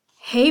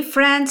Hey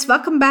friends,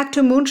 welcome back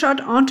to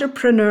Moonshot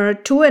Entrepreneur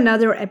to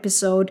another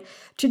episode.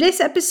 Today's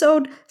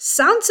episode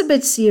sounds a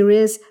bit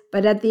serious,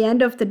 but at the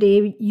end of the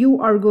day, you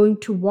are going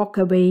to walk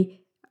away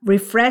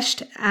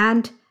refreshed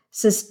and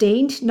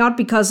sustained, not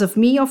because of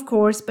me, of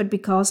course, but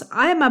because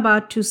I am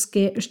about to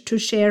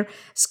share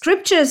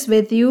scriptures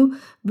with you,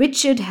 which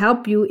should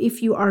help you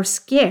if you are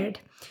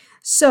scared.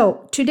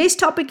 So today's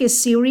topic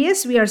is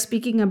serious. We are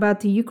speaking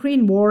about the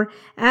Ukraine war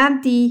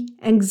and the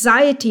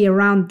anxiety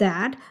around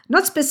that,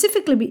 not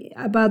specifically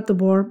about the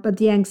war, but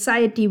the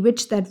anxiety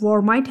which that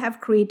war might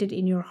have created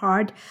in your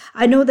heart.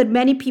 I know that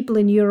many people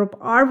in Europe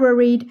are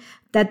worried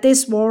that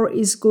this war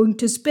is going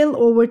to spill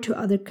over to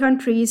other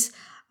countries.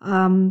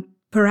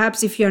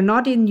 Perhaps if you're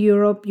not in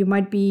Europe, you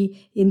might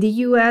be in the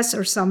US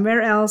or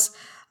somewhere else.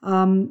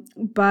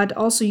 But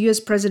also US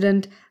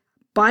President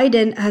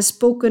Biden has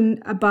spoken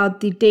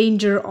about the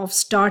danger of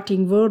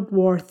starting World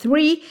War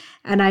III,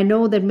 and I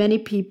know that many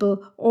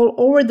people all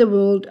over the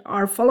world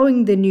are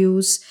following the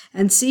news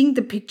and seeing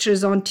the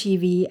pictures on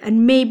TV,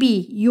 and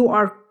maybe you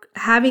are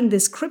having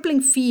this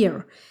crippling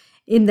fear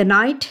in the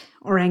night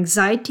or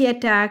anxiety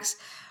attacks,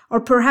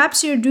 or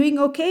perhaps you're doing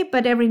okay,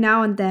 but every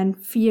now and then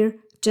fear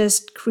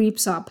just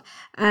creeps up.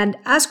 And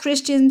as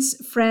Christians,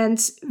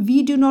 friends,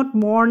 we do not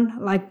mourn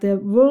like the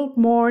world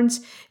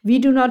mourns. We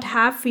do not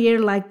have fear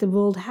like the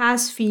world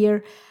has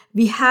fear.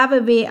 We have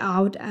a way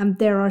out, and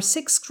there are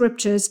 6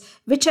 scriptures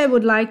which I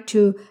would like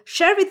to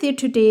share with you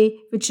today,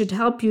 which should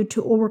help you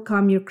to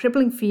overcome your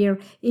crippling fear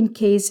in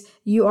case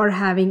you are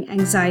having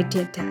anxiety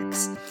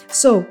attacks.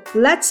 So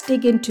let's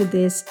dig into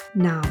this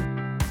now.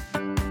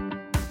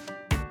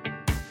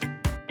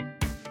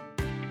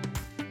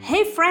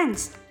 Hey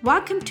friends,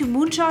 welcome to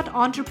Moonshot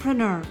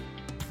Entrepreneur.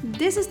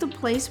 This is the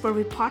place where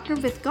we partner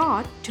with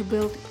God to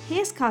build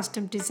His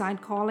custom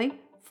designed calling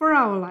for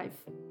our life.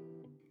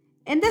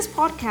 In this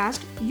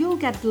podcast, you'll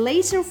get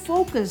laser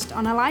focused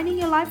on aligning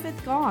your life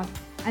with God,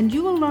 and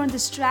you will learn the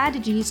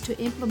strategies to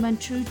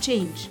implement true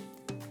change.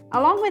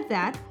 Along with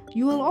that,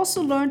 you will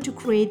also learn to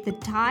create the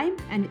time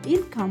and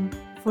income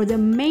for the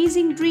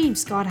amazing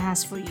dreams God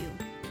has for you.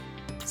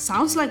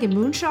 Sounds like a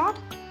moonshot?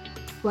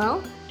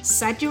 Well,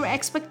 set your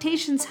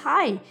expectations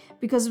high,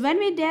 because when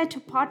we dare to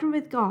partner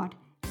with God,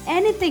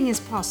 anything is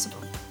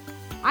possible.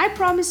 I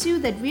promise you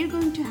that we're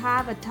going to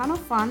have a ton of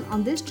fun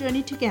on this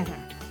journey together.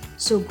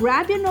 So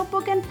grab your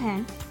notebook and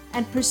pen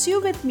and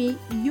pursue with me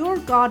your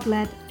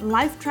God-led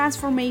life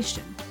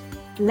transformation.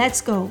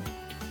 Let's go.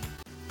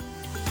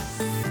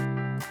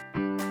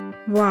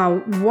 Wow,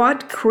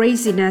 what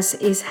craziness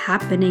is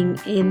happening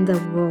in the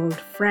world,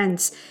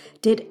 friends.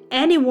 Did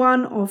any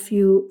one of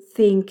you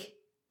think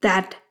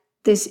that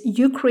this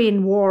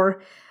Ukraine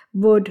war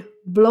would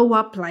blow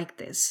up like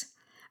this?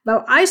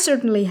 Well, I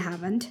certainly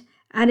haven't.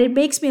 And it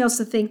makes me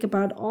also think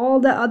about all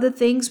the other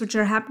things which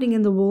are happening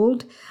in the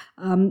world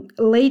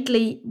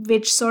lately,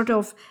 which sort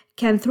of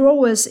can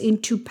throw us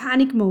into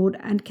panic mode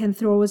and can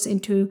throw us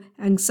into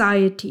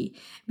anxiety.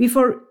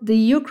 Before the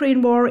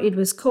Ukraine war, it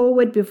was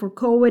COVID. Before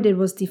COVID, it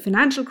was the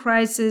financial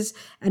crisis.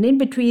 And in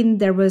between,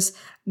 there was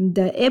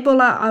the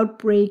Ebola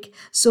outbreak.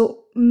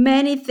 So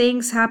many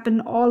things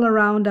happen all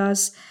around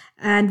us.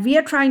 And we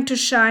are trying to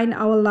shine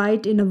our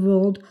light in a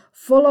world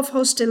full of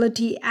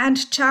hostility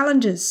and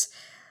challenges.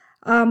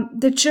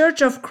 The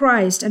Church of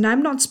Christ, and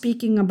I'm not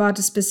speaking about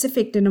a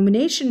specific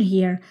denomination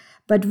here,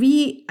 but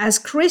we as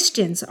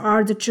Christians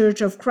are the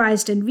Church of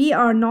Christ, and we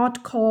are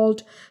not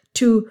called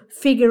to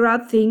figure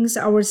out things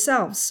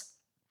ourselves.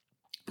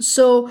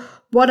 So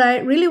what I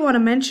really want to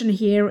mention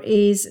here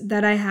is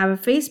that I have a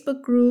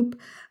Facebook group,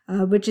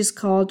 which is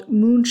called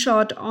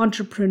Moonshot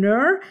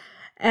Entrepreneur,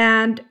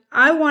 and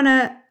I want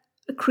to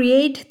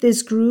create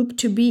this group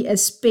to be a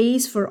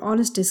space for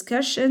honest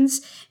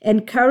discussions,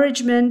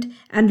 encouragement,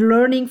 and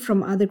learning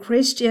from other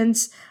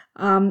Christians.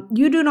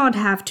 You do not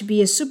have to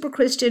be a super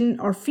Christian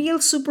or feel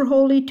super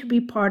holy to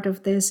be part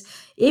of this.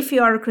 If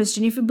you are a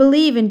Christian, if you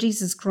believe in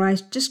Jesus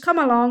Christ, just come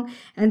along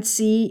and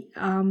see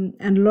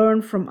and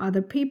learn from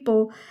other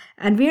people.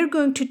 And we're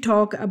going to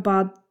talk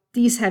about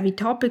these heavy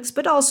topics,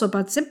 but also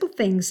about simple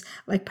things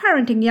like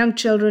parenting young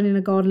children in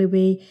a godly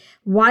way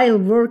while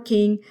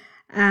working,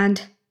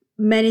 and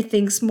many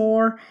things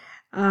more.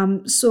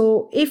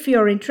 So if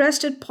you're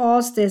interested,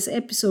 pause this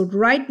episode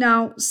right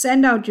now,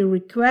 send out your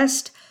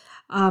request.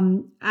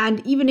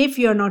 And even if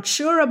you're not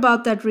sure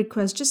about that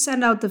request, just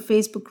send out the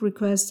Facebook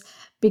request,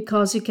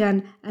 because you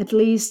can at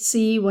least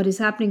see what is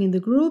happening in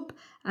the group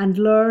and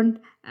learn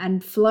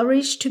and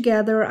flourish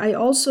together. I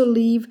also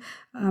leave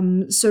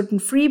certain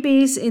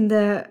freebies in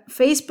the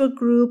Facebook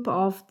group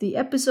of the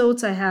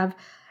episodes I have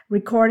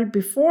recorded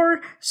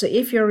before. So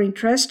if you're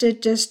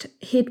interested, just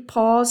hit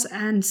pause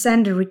and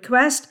send a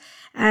request.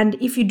 And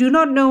if you do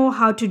not know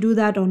how to do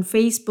that on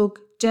Facebook,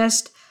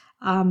 just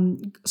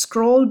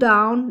scroll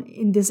down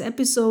in this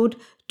episode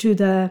to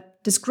the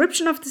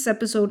description of this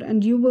episode,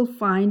 and you will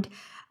find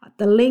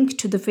the link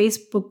to the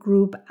Facebook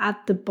group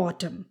at the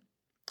bottom,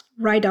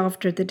 right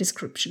after the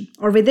description,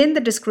 or within the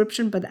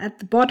description, but at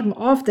the bottom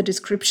of the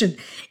description,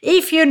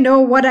 if you know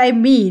what I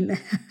mean.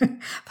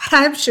 But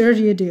I'm sure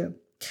you do.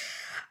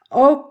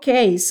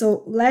 Okay,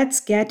 so let's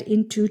get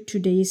into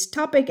today's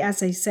topic.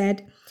 As I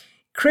said,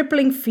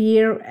 crippling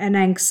fear and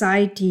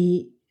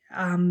anxiety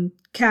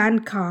can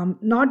come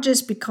not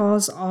just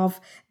because of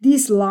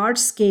these large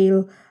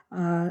scale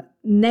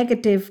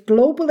negative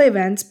global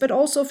events, but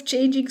also of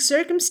changing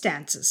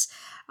circumstances.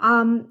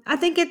 I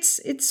think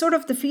it's sort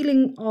of the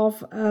feeling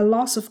of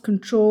loss of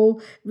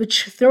control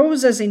which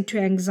throws us into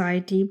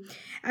anxiety,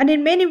 and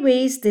in many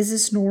ways this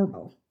is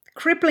normal.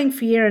 Crippling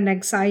fear and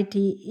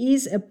anxiety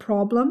is a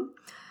problem,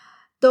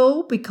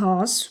 though,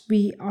 because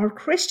we are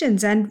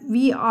Christians and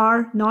we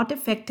are not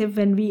effective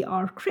when we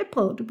are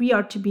crippled. We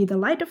are to be the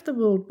light of the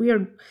world. We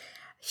are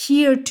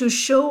here to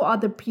show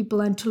other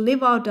people and to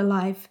live out a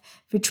life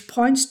which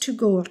points to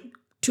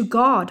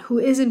God who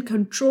is in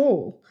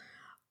control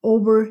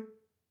over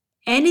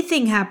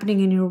anything happening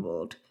in your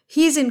world.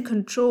 He's in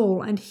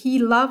control and he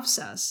loves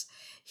us.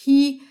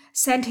 He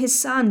sent his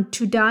son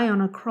to die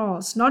on a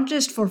cross, not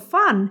just for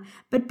fun,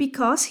 but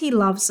because he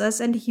loves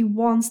us and he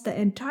wants the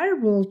entire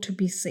world to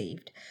be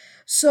saved.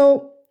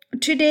 So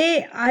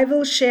today I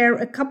will share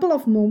a couple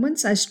of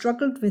moments I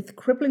struggled with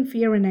crippling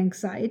fear and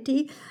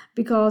anxiety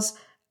because,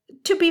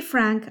 to be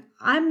frank,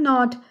 I'm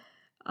not,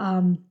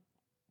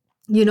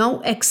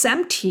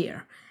 exempt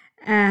here.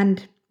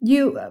 And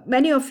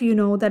many of you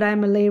know that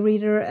I'm a lay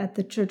reader at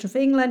the Church of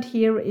England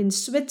here in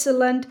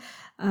Switzerland.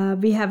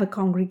 We have a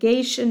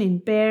congregation in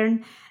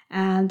Bern,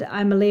 and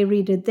I'm a lay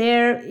reader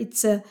there.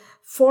 It's a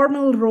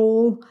formal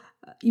role,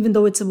 even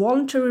though it's a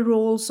voluntary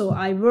role, so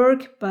I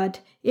work,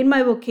 but in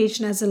my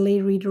vocation as a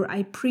lay reader,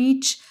 I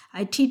preach,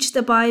 I teach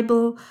the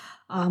Bible,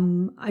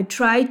 I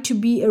try to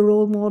be a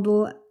role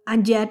model,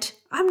 and yet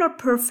I'm not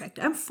perfect.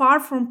 I'm far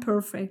from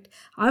perfect.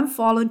 I'm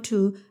fallen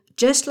too,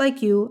 just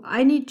like you.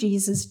 I need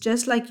Jesus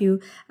just like you,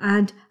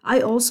 and I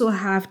also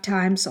have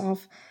times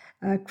of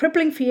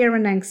crippling fear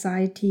and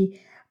anxiety.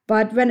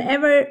 But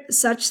whenever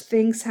such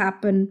things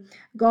happen,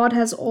 God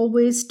has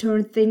always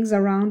turned things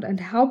around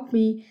and helped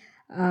me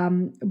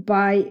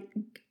by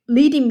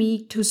leading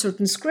me to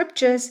certain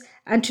scriptures.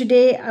 And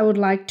today I would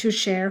like to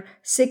share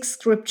 6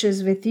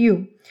 scriptures with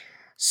you.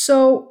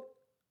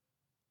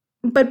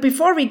 But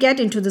before we get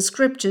into the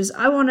scriptures,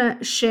 I want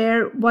to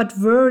share what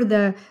were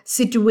the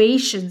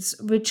situations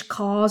which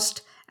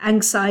caused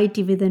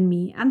anxiety within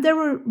me. And there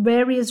were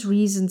various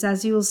reasons,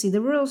 as you will see.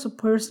 There were also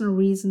personal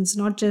reasons,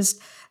 not just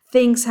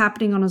things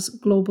happening on a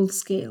global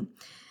scale.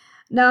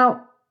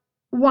 Now,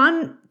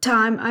 one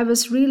time I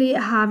was really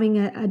having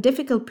a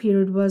difficult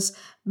period was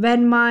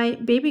when my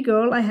baby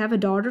girl, I have a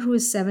daughter who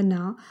is 7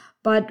 now,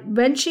 but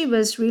when she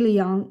was really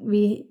young,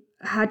 we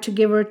had to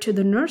give her to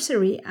the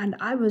nursery, and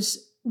I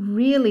was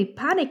really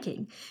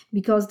panicking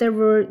because there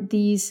were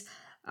these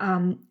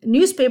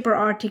newspaper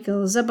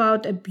articles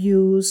about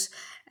abuse,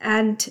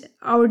 and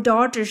our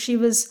daughter, she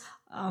was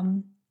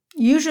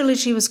usually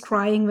she was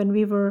crying when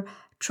we were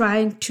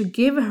trying to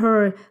give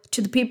her to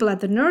the people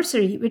at the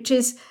nursery, which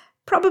is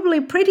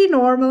probably pretty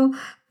normal.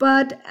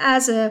 But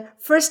as a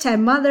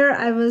first-time mother,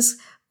 I was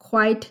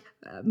quite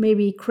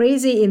maybe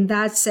crazy in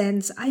that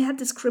sense. I had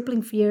this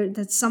crippling fear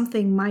that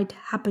something might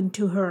happen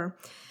to her.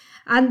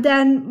 And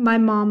then my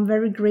mom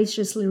very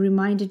graciously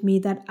reminded me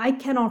that I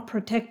cannot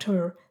protect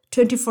her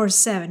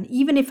 24/7,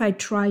 even if I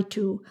try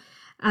to,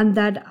 and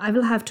that I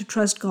will have to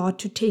trust God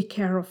to take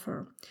care of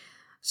her.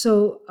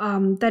 So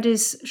that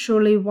is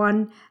surely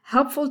one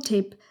helpful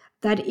tip,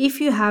 that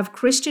if you have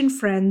Christian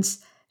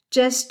friends,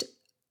 just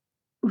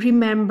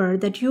remember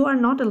that you are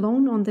not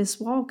alone on this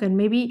walk. And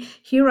maybe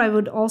here I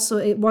would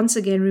also once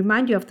again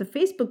remind you of the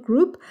Facebook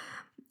group,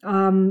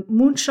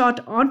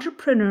 Moonshot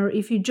Entrepreneur.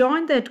 If you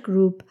join that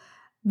group,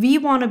 we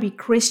want to be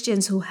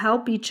Christians who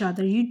help each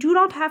other. You do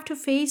not have to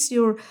face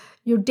your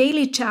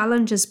daily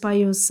challenges by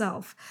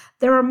yourself.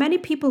 There are many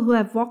people who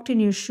have walked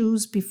in your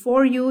shoes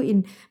before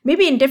you,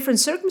 maybe in different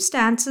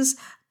circumstances,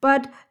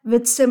 but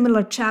with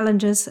similar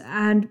challenges.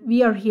 And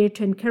we are here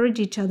to encourage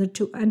each other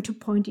and to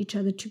point each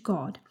other to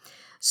God.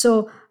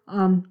 So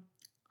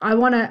I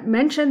want to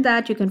mention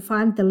that you can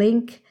find the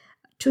link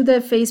to the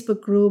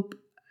Facebook group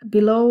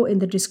below in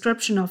the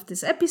description of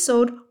this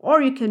episode,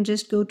 or you can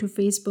just go to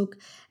Facebook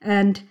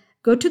and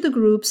go to the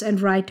groups and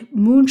write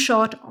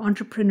Moonshot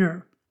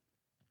Entrepreneur.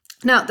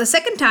 Now, the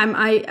second time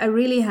I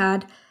really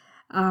had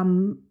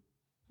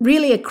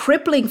really a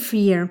crippling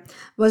fear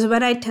was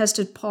when I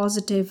tested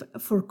positive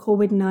for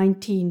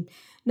COVID-19.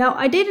 Now,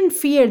 I didn't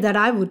fear that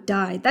I would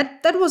die.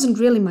 That wasn't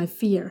really my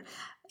fear.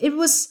 It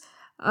was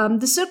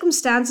the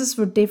circumstances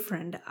were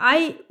different.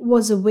 I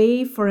was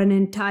away for an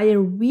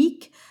entire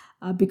week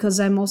because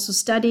I'm also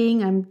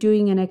studying. I'm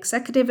doing an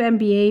executive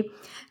MBA.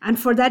 And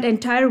for that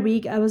entire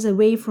week, I was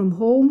away from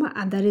home.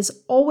 And that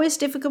is always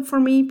difficult for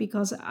me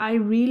because I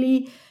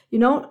really,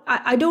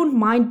 I don't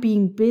mind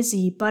being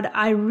busy, but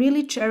I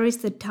really cherish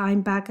the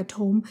time back at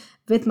home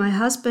with my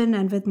husband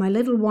and with my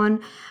little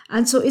one.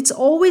 And so it's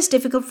always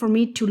difficult for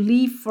me to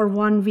leave for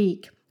 1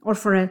 week or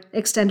for an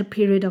extended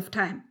period of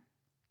time.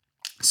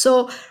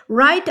 So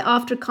right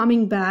after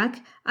coming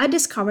back, I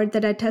discovered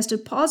that I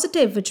tested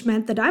positive, which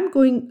meant that I'm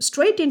going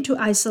straight into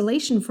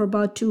isolation for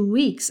about 2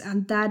 weeks.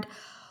 And that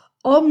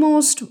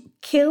almost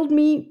killed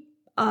me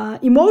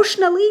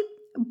emotionally.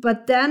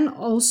 But then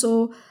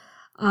also,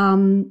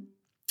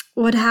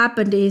 what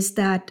happened is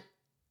that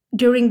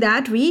during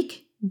that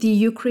week, the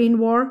Ukraine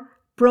war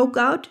broke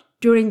out.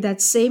 During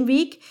that same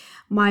week,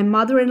 my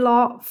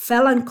mother-in-law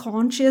fell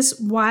unconscious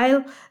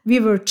while we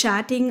were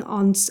chatting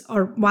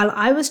or while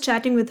I was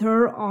chatting with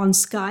her on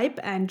Skype,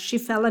 and she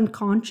fell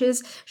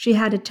unconscious. She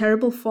had a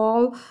terrible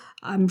fall.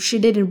 She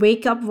didn't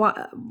wake up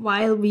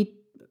while we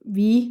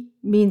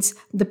means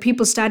the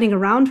people standing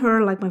around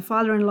her, like my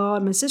father-in-law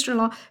and my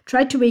sister-in-law,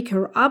 tried to wake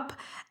her up.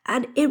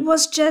 And it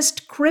was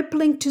just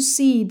crippling to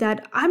see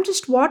that I'm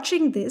just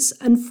watching this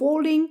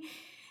unfolding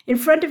in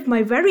front of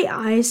my very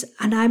eyes,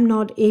 and I'm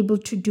not able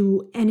to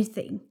do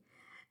anything.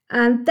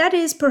 And that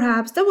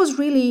was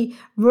really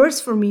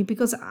worse for me,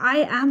 because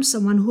I am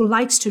someone who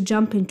likes to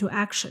jump into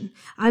action.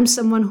 I'm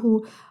someone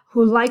who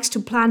likes to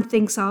plan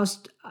things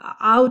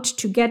out,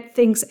 to get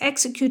things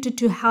executed,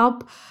 to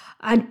help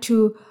and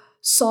to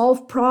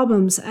solve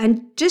problems.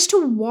 And just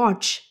to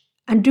watch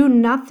and do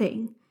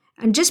nothing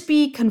and just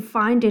be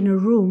confined in a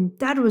room,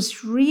 that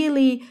was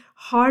really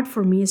hard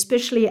for me,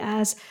 especially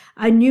as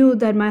I knew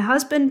that my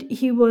husband,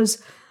 he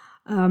was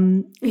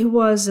in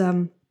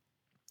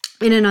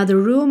another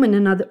room,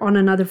 on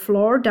another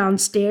floor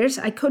downstairs.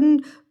 I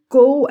couldn't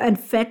go and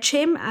fetch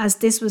him as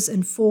this was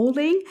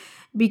unfolding,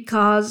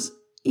 because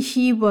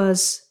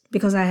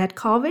I had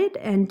COVID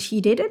and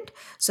he didn't.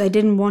 So I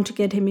didn't want to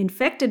get him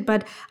infected,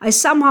 but I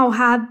somehow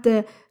had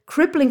the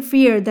crippling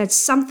fear that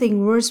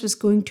something worse was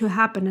going to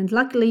happen. And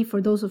luckily,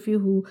 for those of you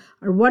who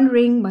are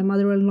wondering, my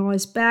mother-in-law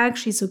is back.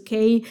 She's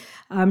okay.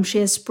 She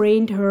has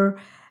sprained her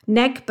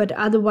neck, but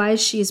otherwise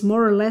she is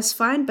more or less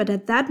fine. But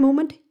at that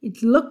moment,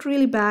 it looked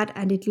really bad,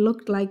 and it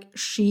looked like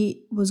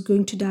she was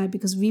going to die,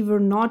 because we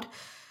were not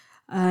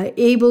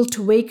able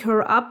to wake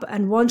her up.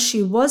 And once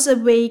she was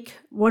awake,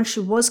 once she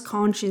was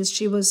conscious,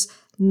 she was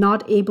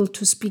not able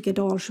to speak at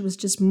all. She was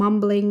just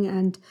mumbling,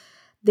 and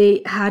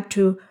they had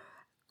to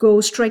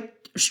go straight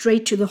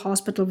to the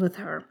hospital with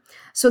her.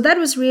 So that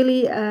was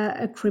really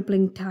a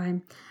crippling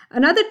time.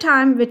 Another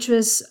time, which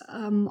was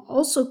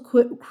also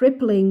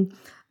crippling,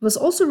 was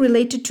also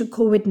related to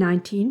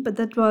COVID-19, but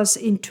that was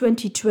in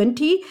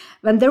 2020,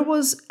 when there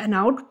was an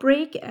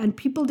outbreak and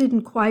people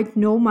didn't quite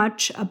know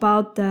much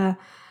about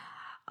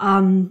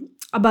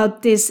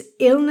this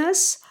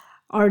illness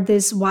or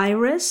this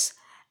virus.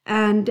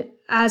 And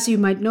as you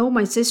might know,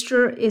 my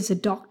sister is a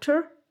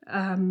doctor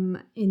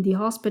in the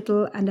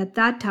hospital, and at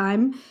that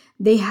time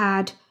they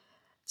had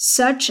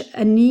such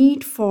a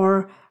need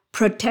for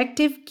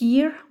protective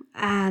gear,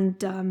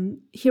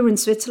 and here in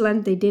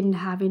Switzerland they didn't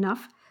have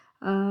enough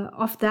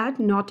of that,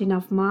 not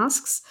enough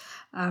masks,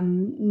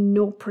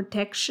 no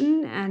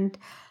protection. And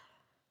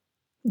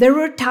there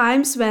were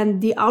times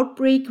when the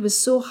outbreak was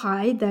so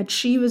high that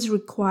she was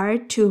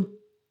required to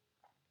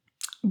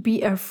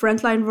be a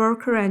frontline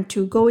worker and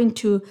to go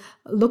into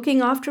looking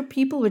after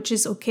people, which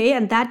is okay.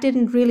 And that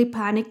didn't really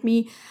panic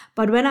me.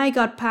 But when I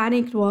got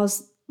panicked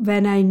was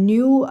when I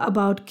knew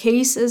about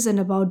cases and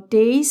about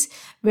days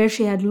where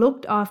she had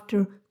looked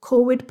after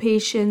COVID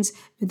patients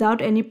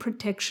without any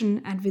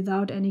protection and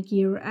without any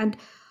gear. And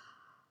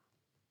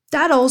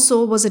that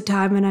also was a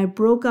time when I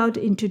broke out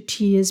into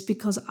tears,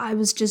 because I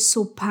was just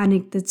so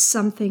panicked that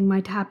something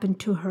might happen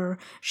to her.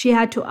 She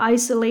had to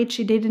isolate.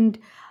 She didn't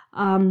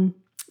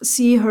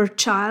see her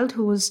child,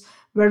 who was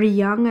very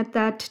young at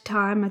that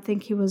time. I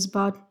think he was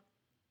about,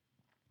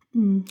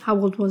 how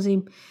old was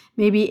he?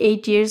 Maybe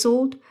 8 years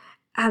old.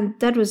 And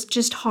that was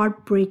just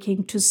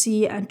heartbreaking to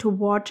see and to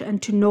watch, and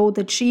to know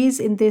that she's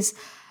in this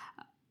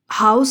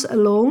house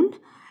alone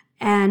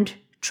and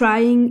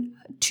trying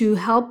to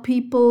help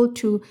people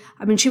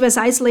she was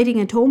isolating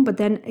at home, but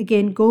then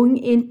again going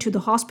into the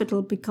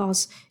hospital,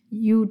 because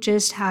you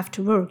just have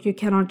to work. You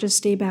cannot just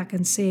stay back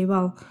and say,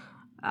 well,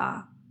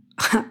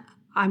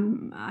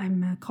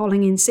 I'm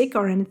calling in sick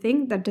or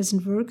anything. That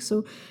doesn't work.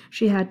 So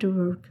she had to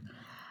work.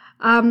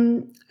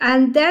 And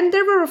then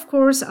there were, of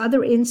course,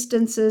 other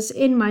instances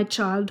in my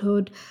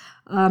childhood.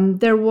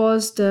 There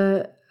was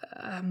the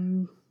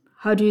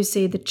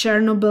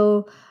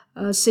Chernobyl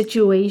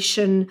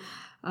situation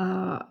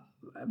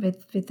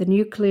with the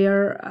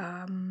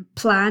nuclear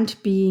plant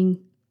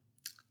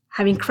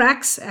having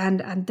cracks,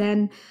 and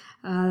then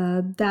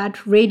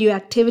that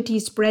radioactivity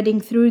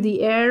spreading through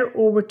the air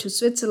over to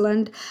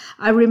Switzerland.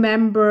 I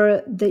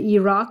remember the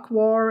Iraq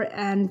War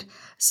and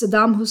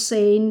Saddam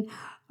Hussein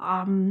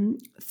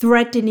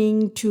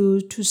threatening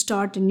to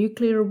start a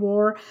nuclear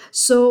war.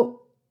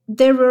 So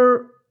there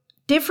were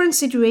different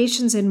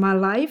situations in my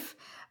life,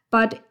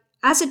 but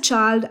as a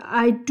child,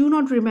 I do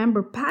not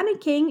remember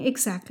panicking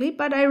exactly,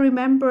 but I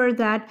remember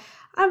that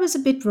I was a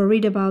bit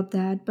worried about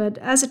that. But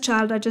as a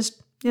child, I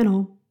just,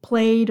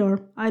 played,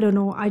 or I don't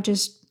know, I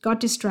just got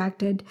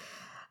distracted.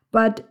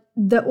 But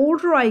the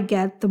older I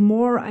get, the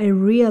more I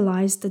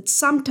realize that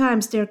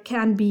sometimes there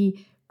can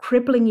be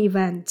crippling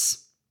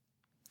events.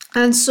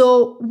 And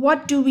so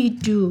what do we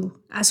do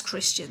as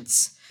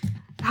Christians?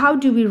 How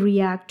do we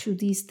react to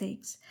these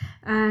things?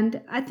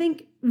 And I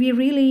think we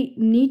really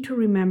need to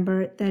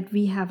remember that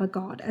we have a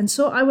God. And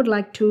so I would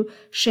like to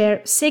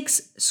share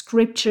 6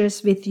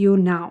 scriptures with you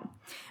now,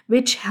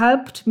 which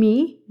helped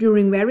me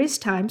during various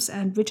times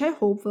and which I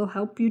hope will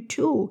help you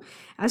too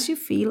as you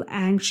feel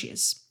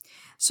anxious.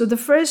 So the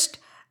first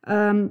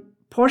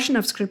portion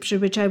of scripture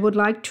which I would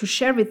like to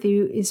share with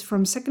you is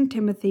from 2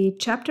 Timothy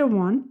chapter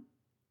 1.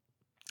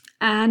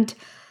 And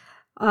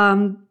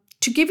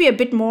to give you a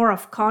bit more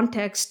of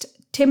context,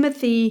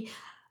 Timothy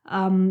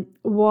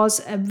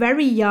was a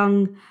very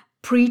young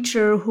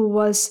preacher who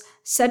was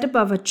set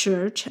above a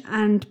church,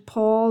 and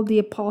Paul the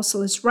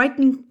apostle is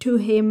writing to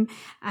him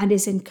and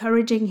is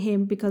encouraging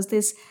him because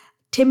this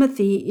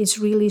Timothy is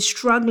really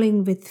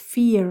struggling with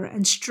fear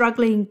and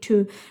struggling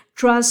to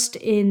trust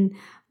in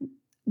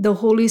the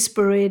Holy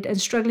Spirit and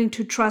struggling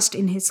to trust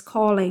in his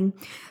calling.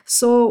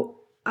 So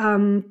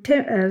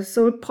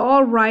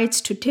Paul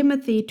writes to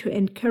Timothy to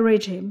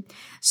encourage him.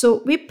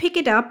 So we pick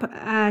it up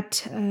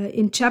at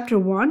in chapter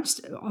 1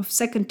 of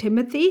 2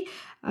 Timothy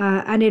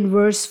and in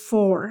verse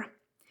 4.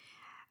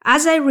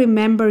 As I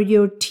remember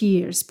your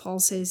tears, Paul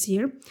says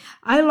here,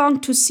 I long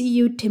to see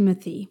you,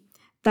 Timothy,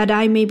 that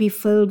I may be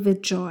filled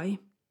with joy.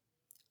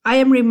 I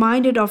am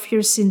reminded of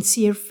your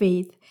sincere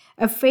faith,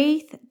 a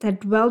faith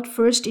that dwelt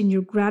first in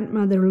your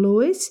grandmother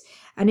Lois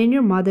and in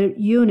your mother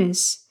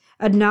Eunice,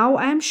 and now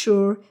I am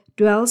sure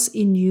dwells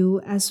in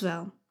you as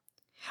well.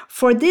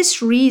 For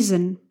this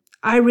reason,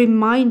 I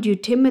remind you,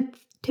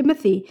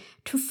 Timothy,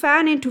 to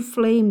fan into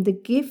flame the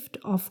gift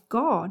of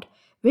God,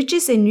 which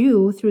is in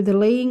you through the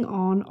laying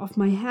on of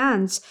my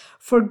hands.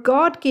 For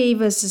God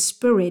gave us a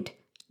spirit,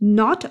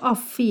 not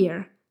of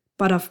fear,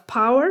 but of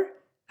power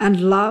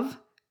and love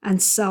and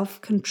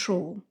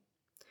self-control.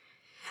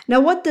 Now,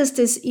 what does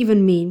this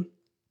even mean?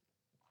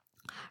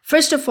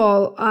 First of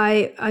all,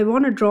 I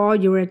want to draw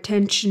your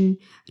attention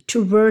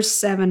to verse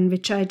 7,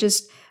 which I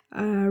just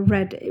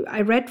read.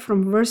 I read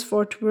from verse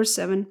 4 to verse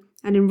 7.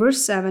 And in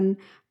verse 7,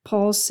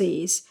 Paul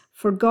says,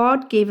 For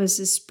God gave us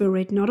a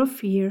spirit not of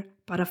fear,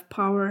 but of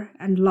power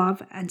and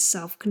love and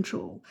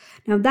self-control.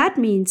 Now that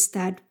means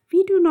that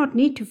we do not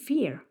need to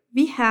fear.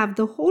 We have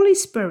the Holy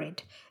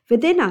Spirit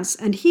within us,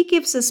 and He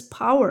gives us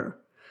power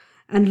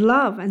and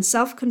love and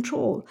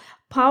self-control.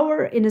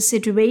 Power in a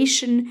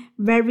situation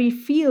where we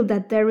feel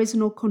that there is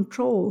no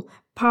control.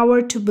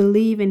 Power to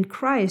believe in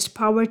Christ,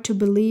 power to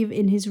believe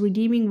in His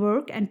redeeming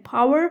work, and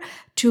power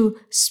to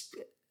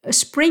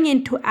spring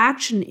into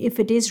action if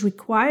it is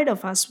required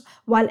of us.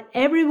 While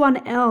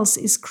everyone else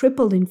is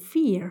crippled in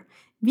fear,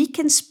 we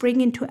can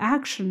spring into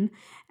action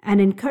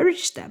and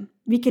encourage them.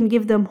 We can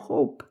give them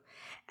hope.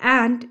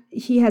 And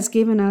He has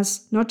given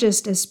us not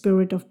just a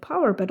spirit of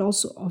power, but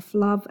also of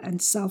love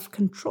and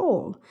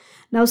self-control.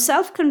 Now,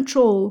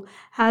 self-control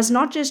has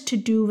not just to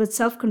do with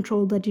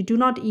self-control that you do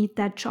not eat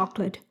that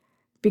chocolate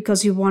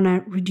because you want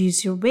to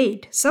reduce your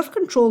weight.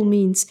 Self-control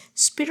means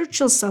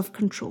spiritual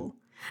self-control.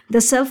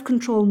 The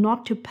self-control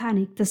not to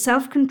panic, the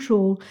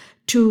self-control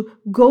to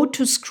go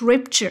to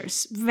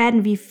scriptures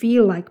when we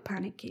feel like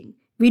panicking.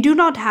 We do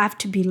not have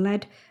to be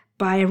led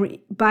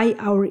by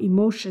our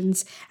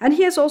emotions. And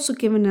He has also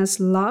given us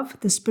love,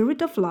 the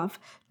spirit of love,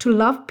 to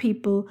love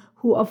people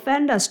who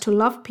offend us, to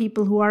love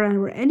people who are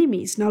our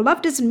enemies. Now,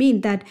 love doesn't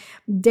mean that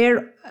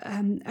their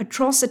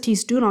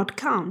atrocities do not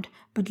count,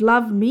 but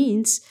love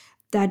means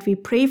that we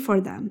pray for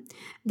them,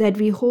 that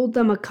we hold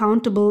them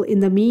accountable in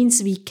the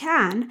means we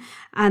can,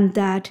 and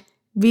that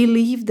we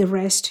leave the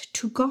rest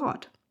to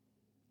God.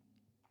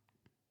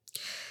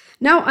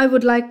 Now, I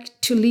would like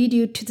to lead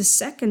you to the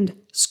second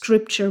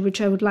scripture,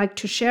 which I would like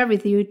to share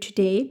with you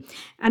today.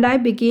 And I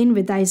begin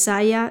with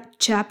Isaiah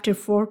chapter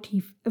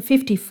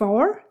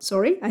 54,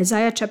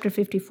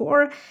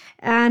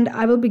 and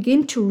I will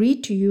begin to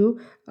read to you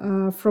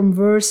from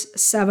verse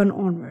 7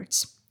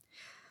 onwards.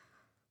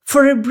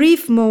 For a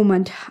brief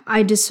moment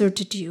I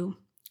deserted you,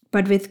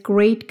 but with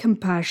great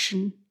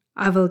compassion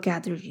I will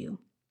gather you.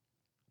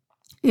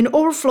 In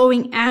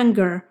overflowing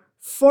anger,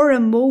 for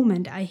a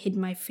moment I hid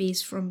my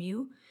face from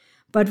you,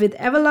 but with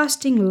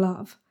everlasting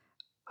love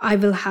I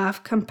will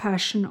have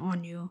compassion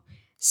on you,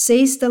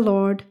 says the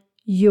Lord,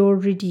 your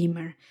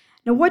Redeemer.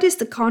 Now, what is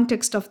the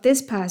context of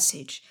this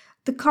passage?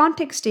 The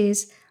context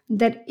is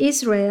that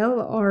Israel,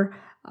 or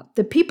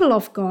the people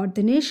of God,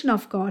 the nation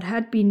of God,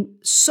 had been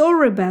so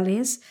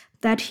rebellious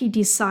that He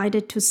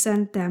decided to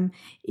send them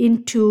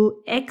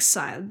into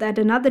exile, that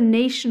another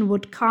nation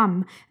would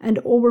come and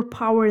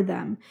overpower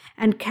them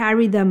and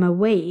carry them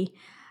away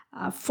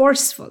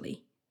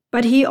forcefully.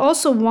 But He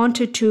also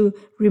wanted to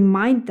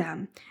remind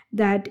them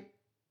that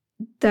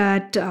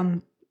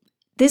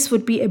this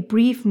would be a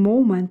brief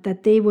moment,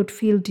 that they would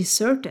feel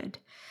deserted,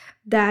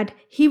 that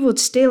He would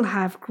still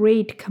have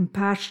great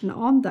compassion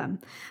on them,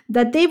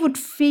 that they would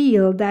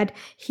feel that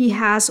He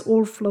has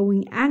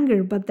overflowing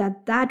anger, but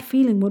that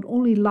feeling would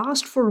only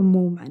last for a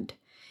moment.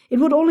 It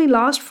would only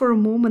last for a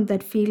moment,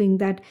 that feeling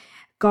that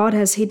God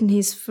has hidden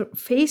His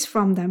face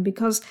from them,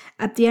 because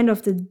at the end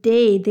of the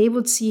day, they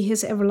would see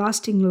His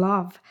everlasting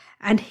love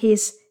and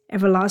His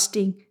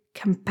everlasting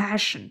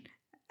compassion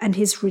and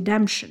His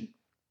redemption.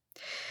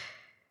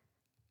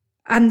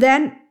 And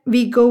then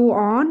we go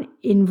on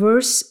in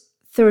verse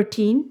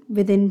 13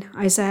 within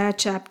Isaiah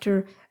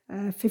chapter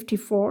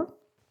 54.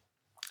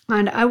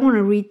 And I want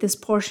to read this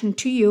portion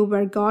to you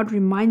where God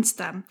reminds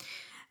them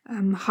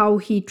how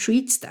he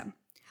treats them.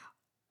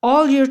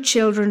 All your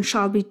children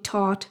shall be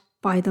taught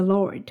by the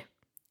Lord,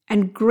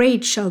 and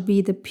great shall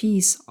be the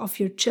peace of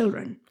your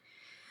children.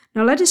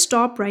 Now let us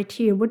stop right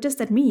here. What does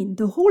that mean?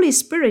 The Holy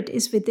Spirit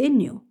is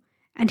within you,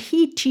 and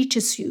he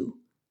teaches you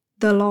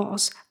the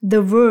laws,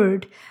 the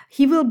word.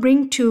 He will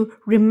bring to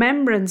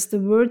remembrance the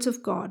words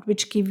of God,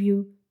 which give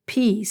you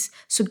peace.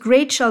 So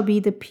great shall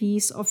be the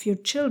peace of your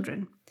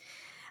children.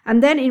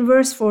 And then in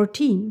verse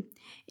 14,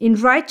 in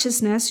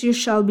righteousness you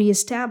shall be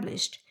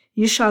established.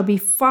 You shall be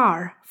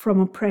far from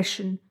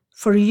oppression,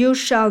 for you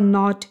shall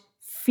not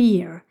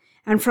fear,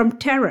 and from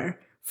terror,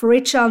 for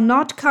it shall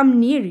not come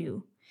near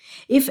you.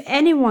 If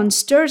anyone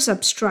stirs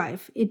up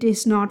strife, it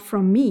is not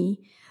from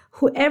me.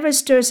 Whoever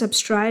stirs up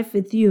strife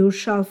with you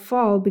shall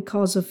fall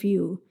because of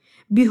you.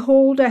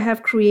 Behold, I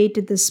have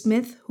created the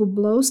smith who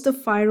blows the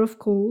fire of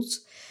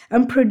coals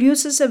and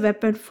produces a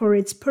weapon for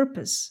its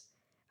purpose.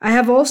 I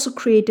have also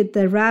created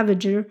the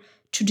ravager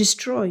to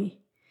destroy.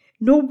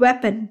 No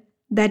weapon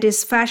that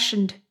is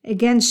fashioned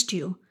against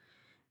you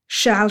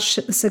shall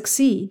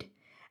succeed,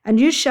 and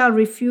you shall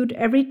refute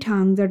every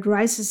tongue that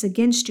rises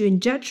against you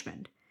in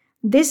judgment.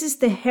 This is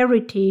the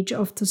heritage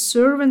of the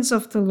servants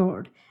of the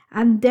Lord,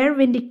 and their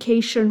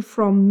vindication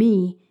from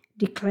me,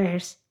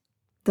 declares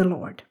the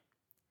Lord.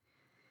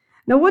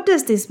 Now, what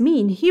does this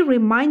mean? He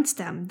reminds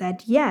them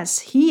that, yes,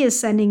 he is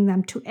sending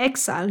them to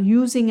exile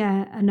using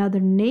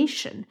another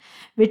nation,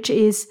 which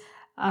is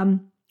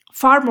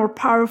far more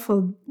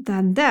powerful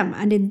than them.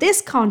 And in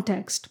this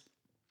context,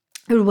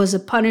 it was a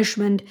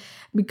punishment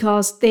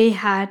because they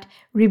had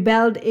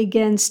rebelled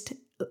against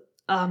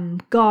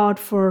God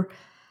for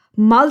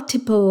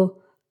multiple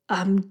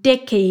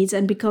decades,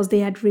 and because they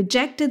had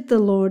rejected the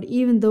Lord,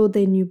 even though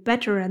they knew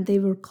better and they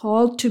were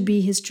called to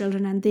be his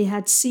children and they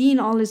had seen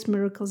all his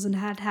miracles and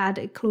had had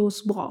a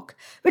close walk,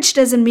 which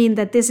doesn't mean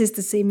that this is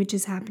the same which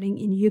is happening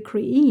in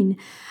Ukraine.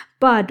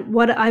 But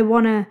what I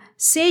want to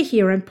say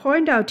here and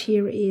point out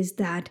here is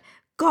that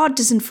God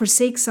doesn't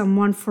forsake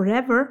someone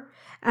forever,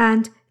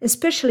 and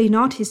especially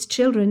not his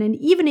children. And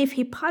even if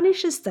he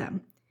punishes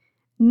them,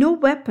 no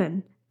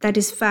weapon that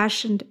is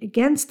fashioned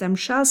against them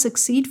shall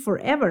succeed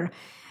forever.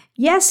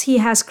 Yes, he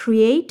has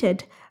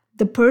created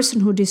the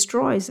person who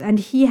destroys, and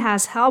he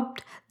has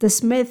helped the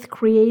smith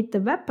create the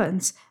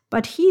weapons,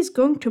 but he's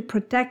going to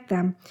protect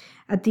them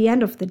at the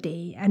end of the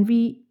day, and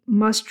we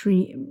must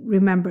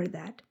remember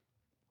that.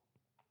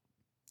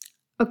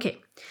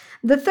 Okay,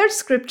 the third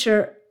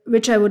scripture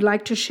which I would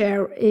like to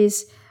share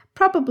is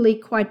probably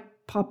quite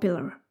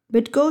popular,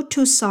 but go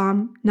to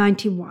Psalm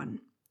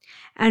 91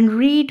 and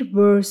read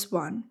verse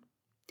 1.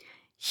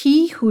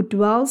 He who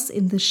dwells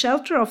in the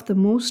shelter of the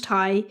Most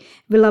High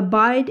will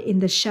abide in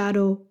the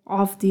shadow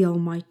of the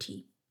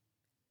Almighty.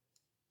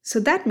 So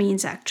that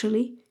means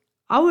actually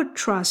our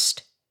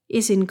trust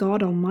is in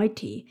God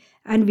Almighty,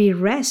 and we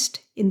rest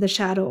in the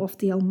shadow of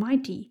the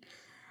Almighty.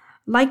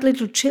 Like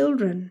little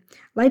children,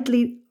 like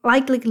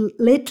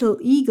little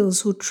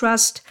eagles who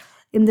trust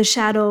in the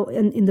shadow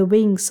and in the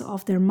wings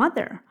of their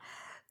mother.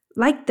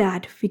 Like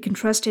that, we can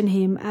trust in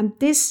him. And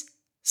this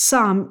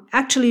psalm,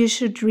 actually you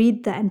should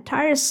read the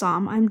entire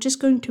psalm. I'm just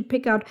going to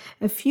pick out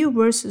a few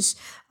verses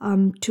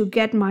to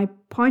get my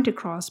point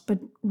across, but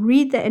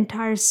read the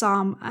entire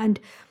psalm and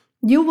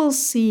you will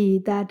see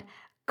that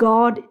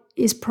God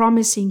is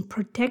promising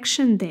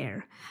protection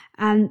there.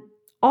 And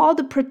all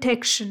the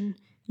protection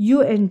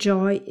you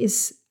enjoy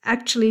is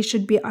actually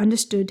should be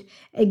understood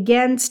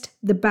against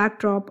the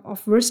backdrop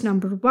of verse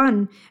number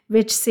 1,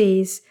 which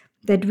says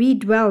that we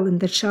dwell in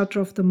the shelter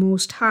of the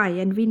Most High,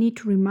 and we need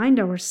to remind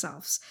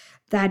ourselves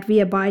that we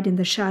abide in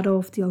the shadow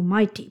of the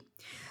Almighty.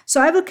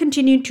 So I will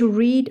continue to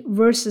read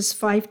verses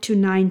 5 to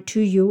 9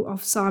 to you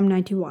of Psalm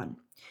 91.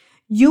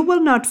 You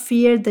will not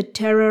fear the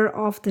terror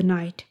of the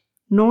night,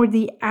 nor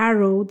the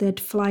arrow that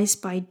flies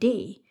by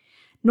day,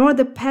 nor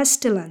the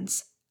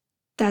pestilence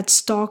that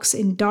stalks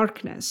in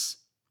darkness,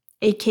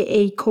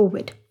 aka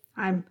COVID.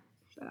 I'm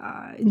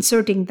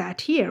inserting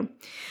that here.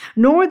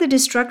 Nor the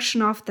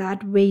destruction of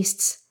that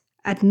wastes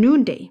at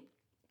noonday.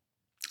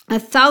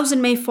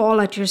 1,000 may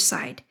fall at your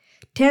side,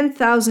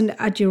 10,000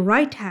 at your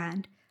right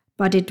hand,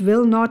 but it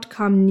will not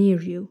come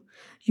near you.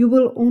 You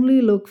will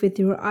only look with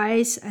your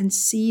eyes and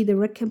see the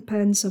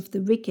recompense of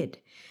the wicked,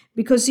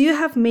 because you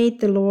have made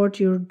the Lord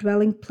your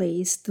dwelling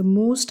place, the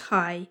Most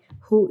High,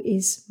 who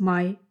is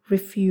my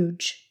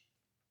refuge.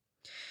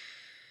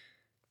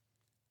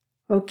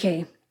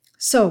 Okay,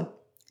 so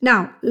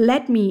now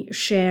let me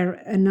share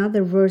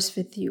another verse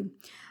with you.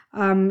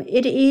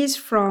 It is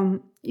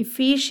from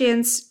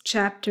Ephesians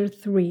chapter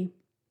 3.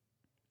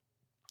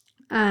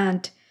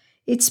 And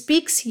it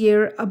speaks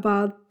here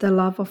about the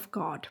love of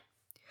God.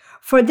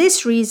 For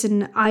this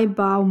reason, I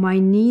bow my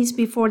knees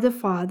before the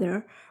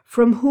Father,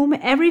 from whom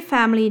every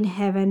family in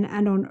heaven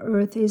and on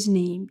earth is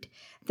named,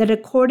 that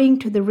according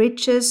to the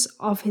riches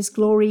of his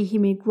glory he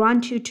may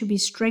grant you to be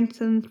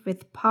strengthened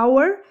with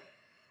power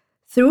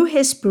through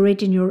his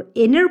Spirit in your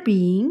inner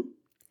being,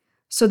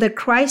 so that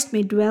Christ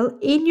may dwell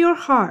in your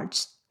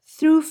hearts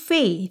through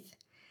faith,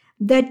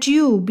 that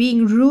you,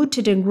 being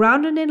rooted and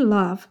grounded in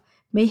love,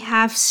 may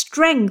have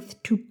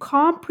strength to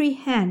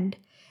comprehend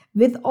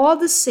with all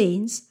the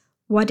saints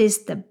what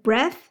is the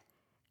breadth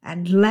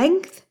and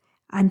length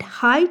and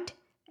height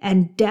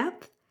and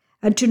depth,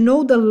 and to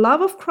know the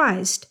love of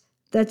Christ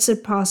that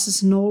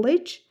surpasses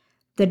knowledge,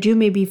 that you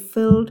may be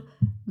filled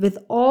with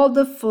all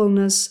the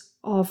fullness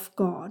of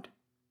God.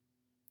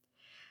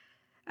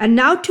 And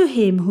now to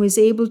him who is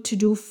able to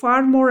do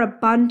far more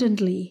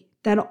abundantly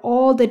than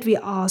all that we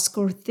ask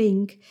or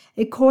think,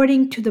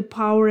 according to the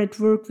power at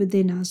work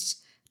within us,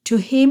 to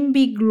him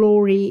be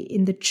glory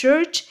in the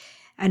church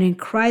and in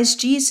Christ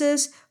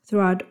Jesus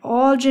throughout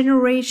all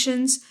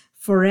generations,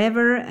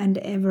 forever and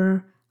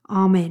ever.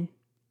 Amen.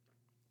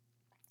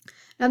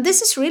 Now,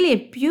 this is really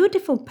a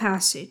beautiful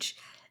passage,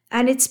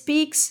 and it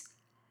speaks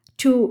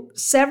to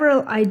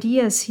several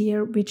ideas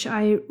here which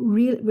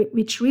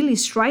really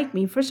strike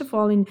me. First of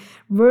all, in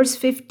verse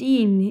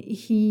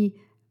 15,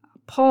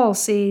 Paul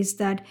says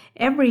that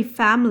every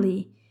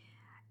family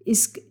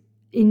is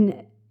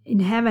in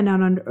heaven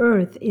and on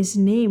earth is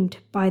named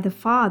by the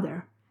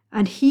Father,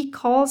 and he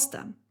calls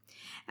them.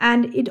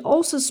 And it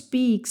also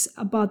speaks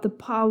about the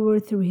power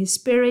through his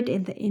Spirit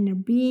in the inner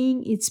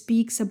being. It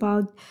speaks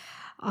about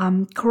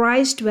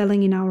Christ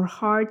dwelling in our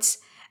hearts,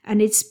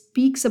 and it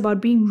speaks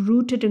about being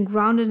rooted and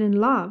grounded in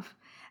love.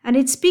 And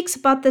it speaks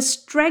about the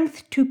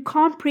strength to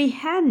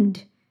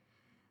comprehend,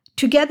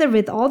 together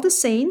with all the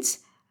saints,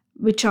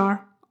 which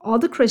are all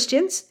the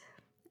Christians,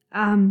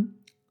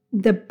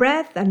 the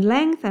breadth and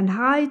length and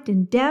height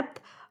and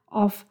depth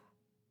of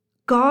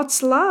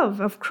God's love,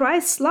 of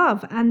Christ's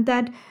love, and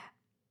that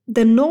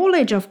the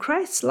knowledge of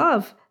Christ's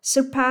love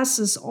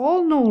surpasses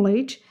all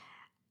knowledge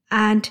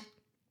and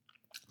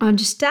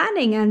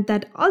understanding, and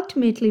that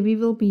ultimately we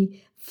will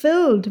be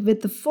filled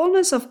with the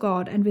fullness of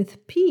God and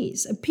with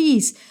peace, a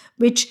peace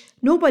which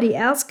nobody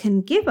else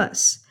can give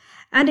us.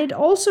 And it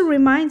also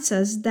reminds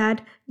us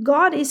that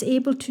God is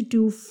able to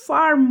do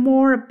far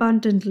more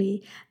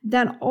abundantly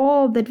than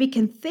all that we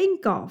can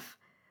think of.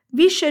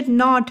 We should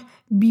not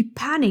be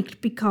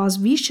panicked, because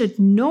we should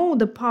know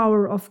the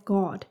power of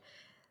God.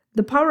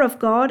 The power of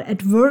God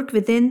at work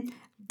within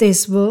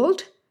this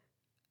world,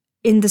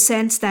 in the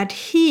sense that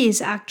he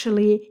is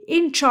actually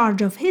in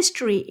charge of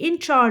history, in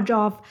charge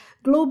of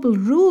global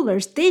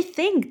rulers. They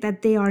think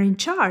that they are in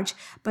charge,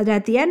 but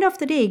at the end of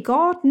the day,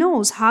 God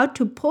knows how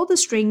to pull the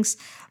strings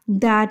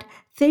that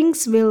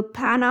things will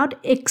pan out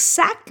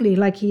exactly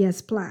like he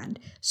has planned.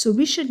 So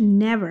we should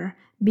never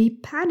be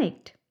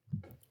panicked.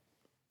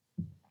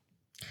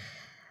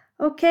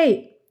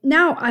 Okay,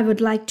 now I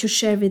would like to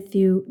share with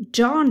you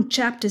John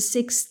chapter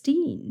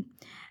 16.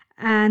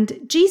 And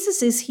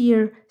Jesus is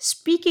here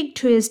speaking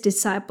to his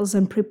disciples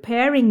and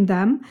preparing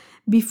them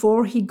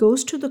before he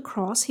goes to the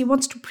cross. He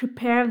wants to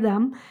prepare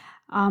them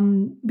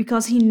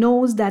because he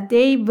knows that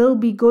they will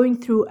be going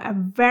through a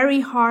very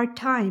hard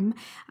time,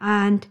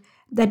 and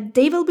that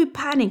they will be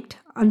panicked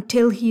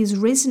until he is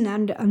risen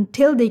and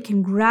until they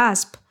can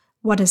grasp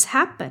what has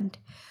happened.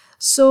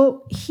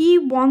 So he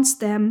wants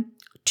them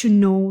to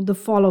know the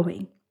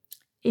following.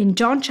 In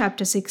John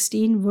chapter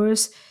 16,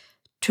 verse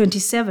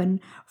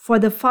 27, "For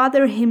the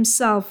Father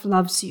himself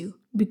loves you,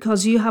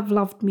 because you have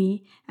loved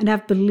me and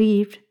have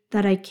believed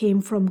that I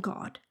came from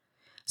God."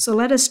 So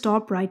let us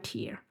stop right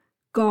here.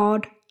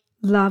 God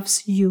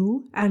loves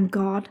you and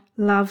God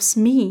loves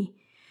me.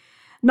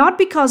 Not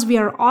because we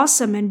are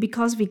awesome and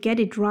because we get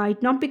it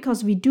right, not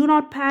because we do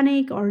not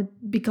panic or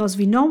because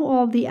we know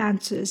all the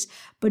answers,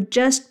 but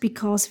just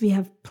because we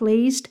have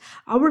placed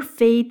our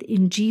faith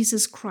in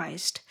Jesus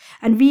Christ.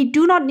 And we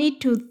do not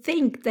need to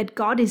think that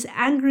God is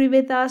angry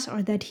with us,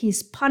 or that he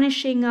is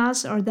punishing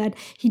us, or that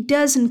he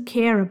doesn't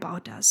care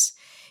about us.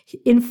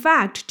 In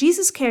fact,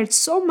 Jesus cared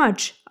so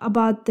much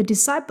about the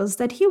disciples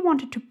that he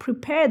wanted to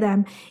prepare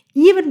them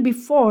even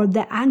before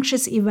the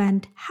anxious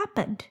event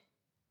happened.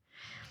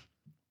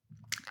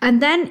 And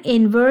then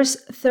in verse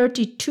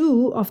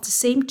 32 of the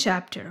same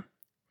chapter,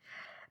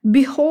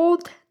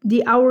 "Behold,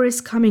 the hour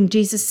is coming,"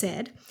 Jesus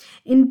said.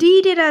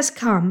 "Indeed, it has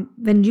come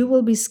when you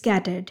will be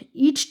scattered,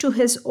 each to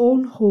his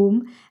own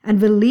home,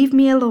 and will leave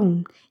me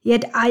alone.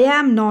 Yet I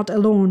am not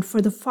alone, for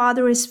the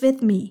Father is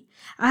with me.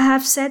 I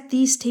have said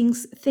these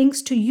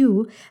things to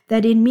you,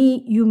 that in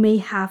me you may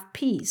have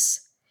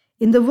peace.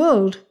 In the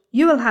world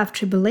you will have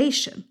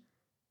tribulation.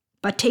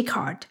 But take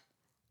heart,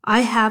 I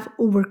have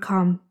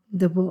overcome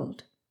the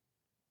world."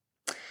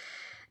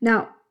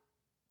 Now,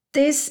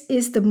 this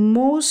is the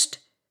most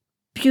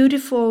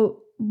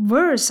beautiful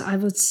verse, I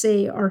would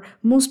say, or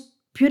most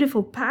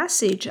beautiful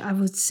passage, I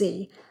would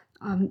say,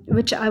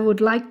 which I would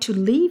like to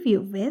leave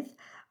you with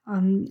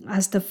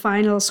as the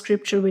final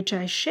scripture which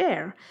I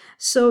share.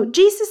 So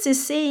Jesus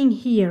is saying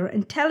here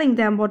and telling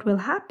them what will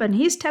happen.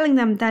 He's telling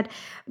them that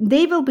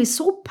they will be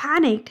so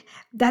panicked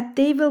that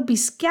they will be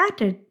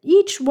scattered,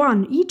 each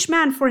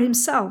man for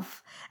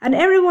himself, and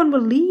everyone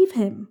will leave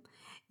him.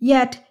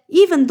 Yet,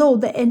 even though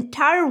the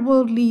entire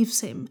world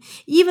leaves him,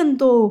 even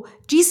though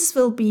Jesus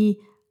will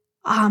be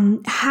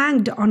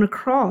hanged on a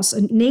cross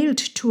and nailed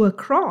to a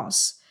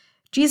cross,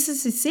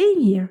 Jesus is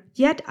saying here,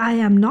 yet I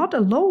am not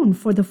alone,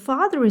 for the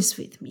Father is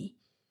with me.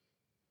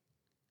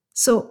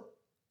 So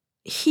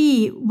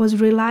he was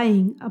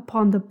relying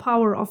upon the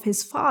power of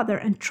his Father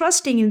and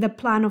trusting in the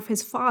plan of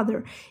his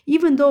Father,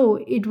 even though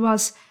it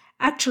was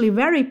actually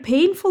very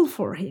painful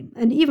for him,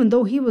 and even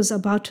though he was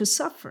about to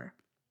suffer.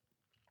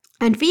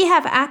 And we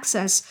have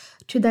access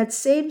to that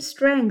same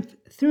strength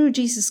through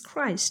Jesus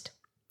Christ.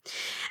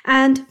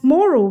 And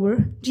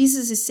moreover,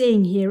 Jesus is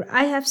saying here,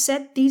 I have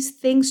said these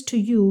things to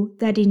you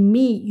that in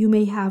me you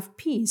may have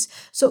peace.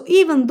 So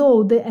even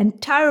though the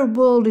entire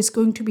world is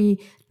going to be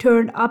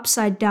turned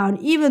upside down,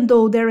 even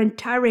though their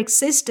entire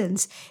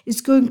existence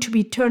is going to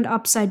be turned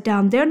upside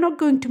down, they're not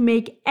going to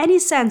make any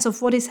sense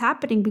of what is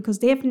happening because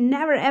they have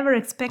never ever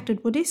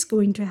expected what is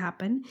going to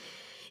happen.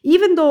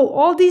 Even though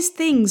all these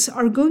things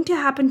are going to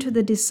happen to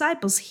the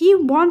disciples, he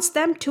wants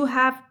them to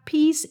have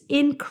peace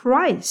in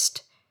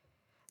Christ.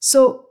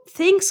 So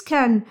things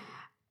can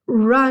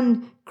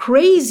run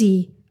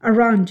crazy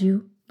around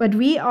you, but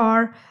we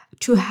are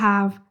to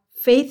have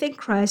faith in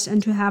Christ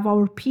and to have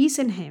our peace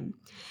in him.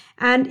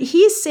 And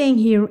he's saying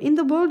here, in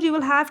the world you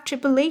will have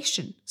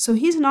tribulation. So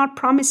he's not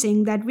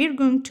promising that we're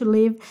going to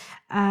live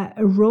a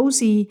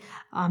rosy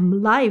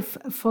life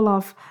full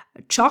of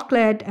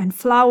chocolate and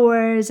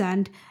flowers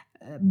and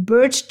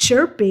birds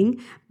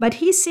chirping, but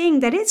he's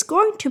saying that it's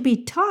going to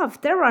be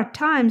tough. There are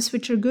times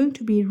which are going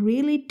to be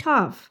really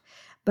tough.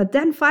 But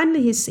then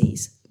finally he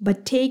says,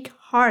 but take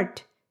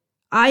heart,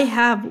 I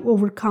have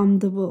overcome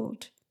the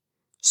world.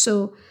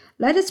 So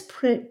let us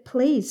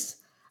place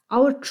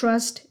our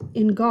trust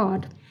in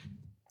God.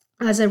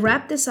 As I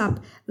wrap this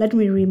up, let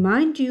me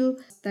remind you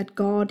that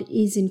God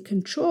is in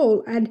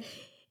control. And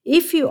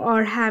if you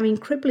are having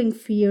crippling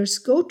fears,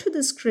 go to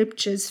the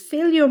scriptures,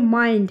 fill your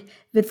mind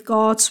with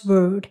God's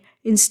word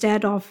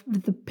instead of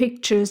with the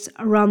pictures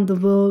around the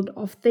world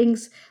of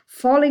things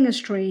falling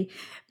astray.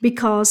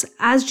 Because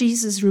as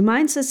Jesus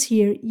reminds us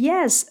here,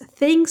 yes,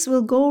 things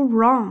will go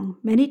wrong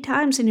many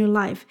times in your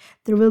life.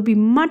 There will be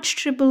much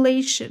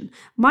tribulation,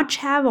 much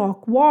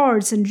havoc,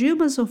 wars and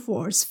rumors of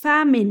wars,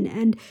 famine,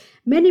 and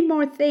many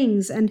more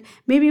things, and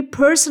maybe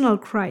personal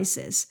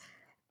crisis.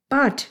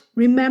 But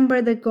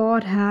remember that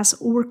God has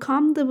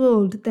overcome the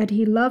world, that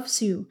he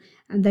loves you,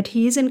 and that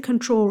he is in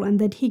control, and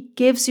that he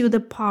gives you the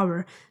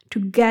power to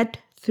get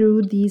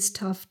through these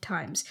tough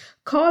times.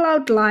 Call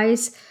out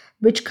lies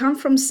which come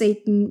from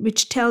Satan,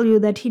 which tell you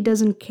that he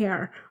doesn't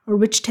care, or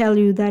which tell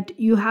you that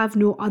you have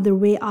no other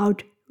way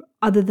out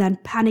other than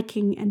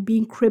panicking and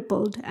being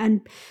crippled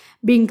and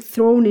being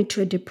thrown into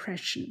a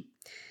depression.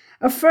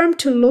 Affirm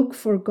to look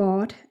for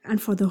God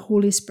and for the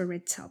Holy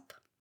Spirit's help.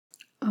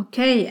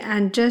 Okay,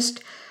 and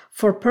just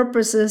for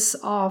purposes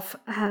of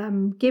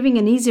giving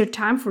an easier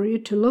time for you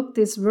to look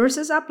these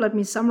verses up, let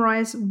me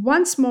summarize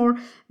once more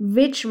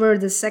which were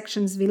the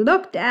sections we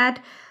looked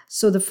at.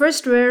 So the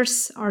first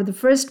verse, or the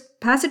first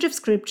passage of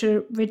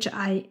scripture which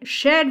I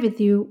shared with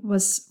you,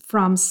 was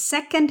from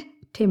 2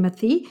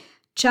 Timothy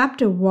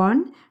chapter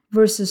 1,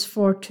 verses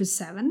 4 to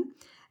 7.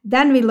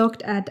 Then we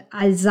looked at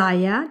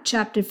Isaiah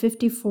chapter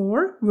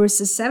 54,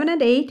 verses 7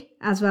 and 8,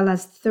 as well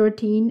as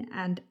 13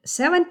 and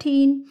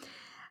 17.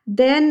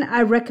 Then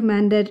I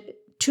recommended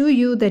to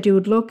you that you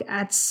would look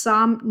at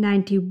Psalm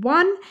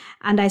 91,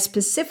 and I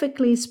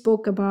specifically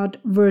spoke about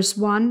verse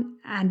 1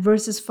 and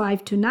verses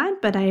 5 to 9,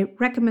 but I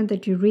recommend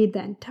that you read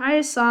the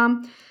entire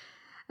Psalm.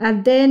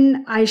 And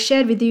then I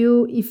shared with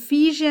you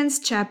Ephesians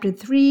chapter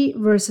 3,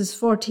 verses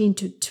 14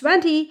 to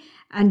 20,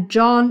 and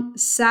John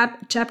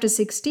chapter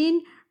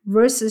 16,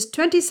 verses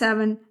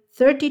 27,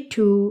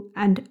 32,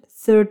 and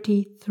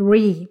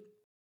 33.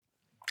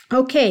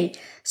 Okay,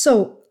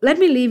 so let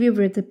me leave you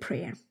with a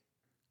prayer.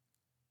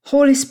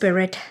 Holy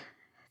Spirit,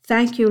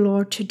 thank you,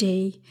 Lord,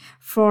 today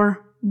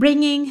for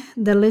bringing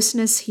the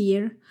listeners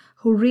here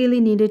who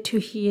really needed to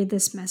hear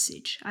this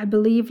message. I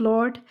believe,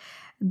 Lord,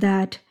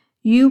 that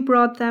you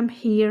brought them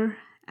here,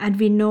 and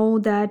we know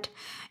that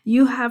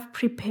you have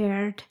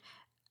prepared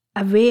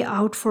a way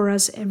out for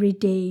us every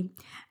day.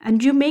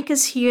 And you make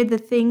us hear the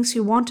things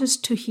you want us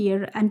to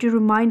hear, and you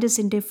remind us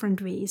in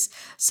different ways.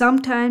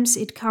 Sometimes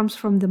it comes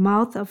from the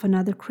mouth of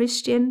another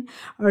Christian,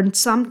 or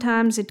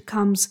sometimes it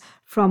comes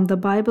from the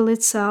Bible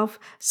itself.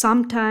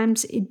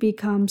 Sometimes it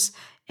becomes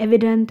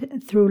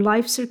evident through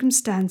life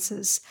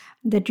circumstances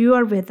that you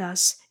are with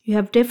us. You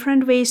have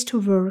different ways to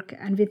work,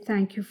 and we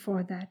thank you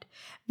for that.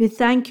 We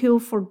thank you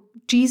for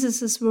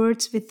Jesus'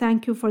 words. We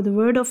thank you for the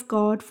Word of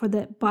God, for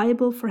the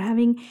Bible, for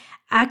having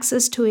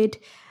access to it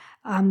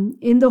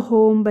in the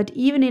home, but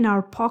even in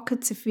our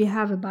pockets if we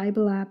have a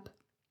Bible app.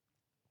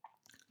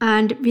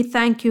 And we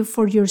thank you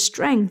for your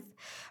strength,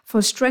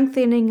 for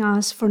strengthening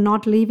us, for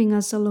not leaving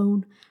us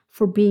alone,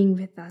 for being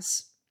with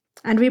us.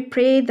 And we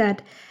pray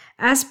that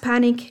as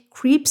panic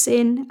creeps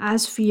in,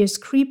 as fears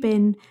creep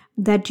in,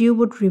 that you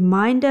would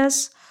remind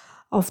us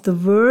of the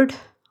word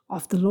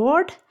of the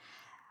Lord,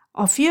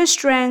 of your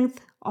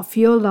strength, of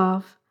your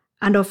love,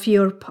 and of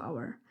your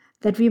power.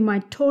 that we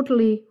might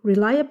totally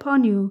rely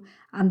upon you,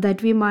 and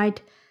that we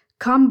might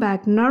come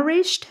back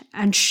nourished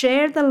and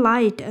share the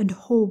light and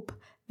hope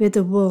with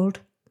a world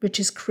which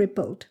is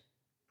crippled.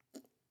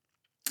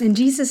 In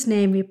Jesus'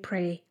 name we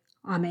pray.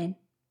 Amen.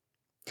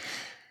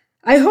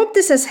 I hope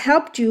this has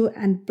helped you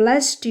and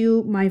blessed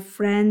you, my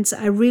friends.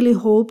 I really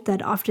hope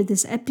that after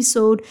this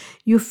episode,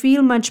 you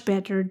feel much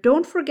better.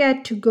 Don't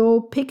forget to go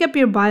pick up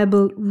your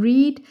Bible,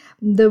 read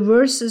the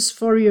verses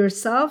for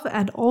yourself,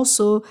 and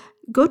also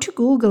go to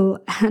Google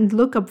and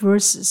look up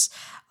verses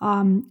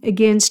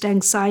against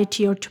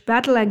anxiety or to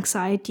battle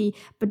anxiety,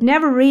 but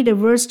never read a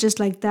verse just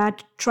like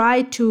that.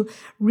 Try to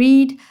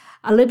read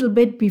a little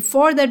bit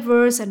before that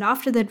verse and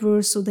after that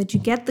verse so that you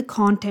get the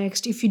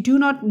context. If you do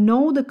not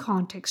know the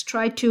context,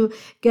 try to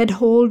get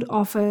hold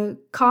of a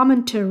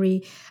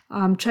commentary.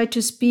 Try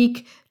to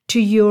speak to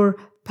your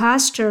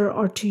pastor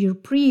or to your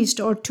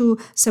priest or to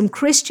some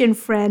Christian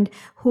friend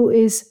who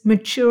is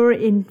mature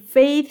in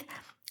faith,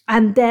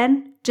 and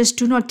then just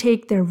do not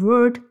take their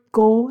word.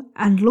 Go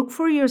and look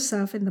for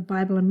yourself in the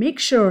Bible and make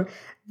sure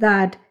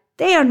that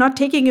they are not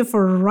taking you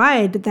for a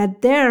ride,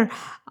 that their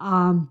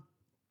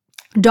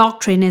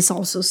doctrine is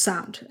also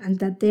sound and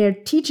that their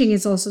teaching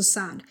is also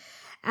sound.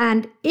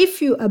 And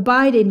if you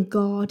abide in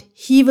God,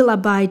 He will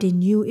abide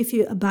in you. If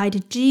you abide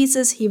in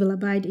Jesus, He will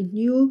abide in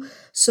you.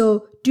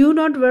 So do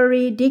not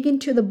worry, dig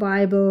into the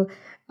Bible,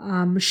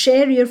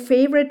 share your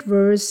favorite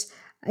verse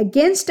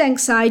against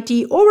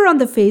anxiety over on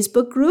the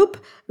Facebook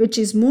group, which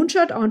is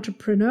Moonshot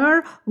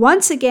Entrepreneur.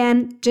 Once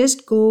again,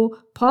 just go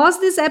pause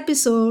this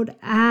episode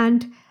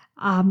and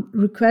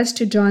request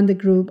to join the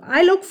group.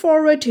 I look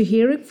forward to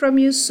hearing from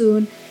you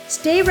soon.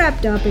 Stay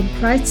wrapped up in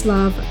Christ's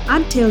love.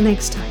 Until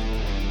next time.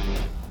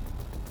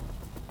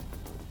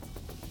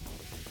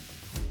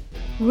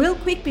 Real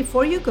quick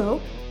before you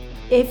go,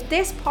 if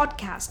this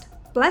podcast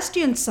blessed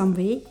you in some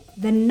way,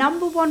 the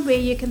number one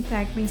way you can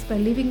thank me is by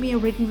leaving me a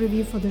written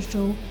review for the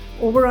show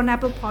over on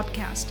Apple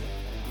Podcast.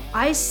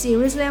 I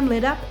seriously am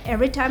lit up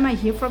every time I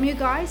hear from you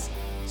guys.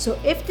 So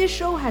if this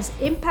show has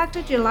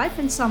impacted your life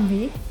in some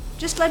way,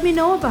 just let me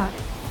know about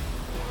it.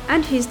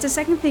 And here's the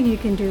second thing you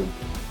can do.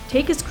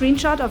 Take a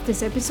screenshot of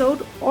this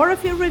episode or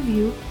of your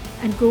review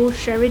and go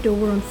share it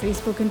over on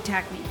Facebook and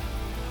tag me.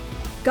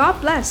 God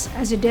bless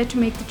as you dare to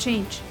make the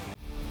change.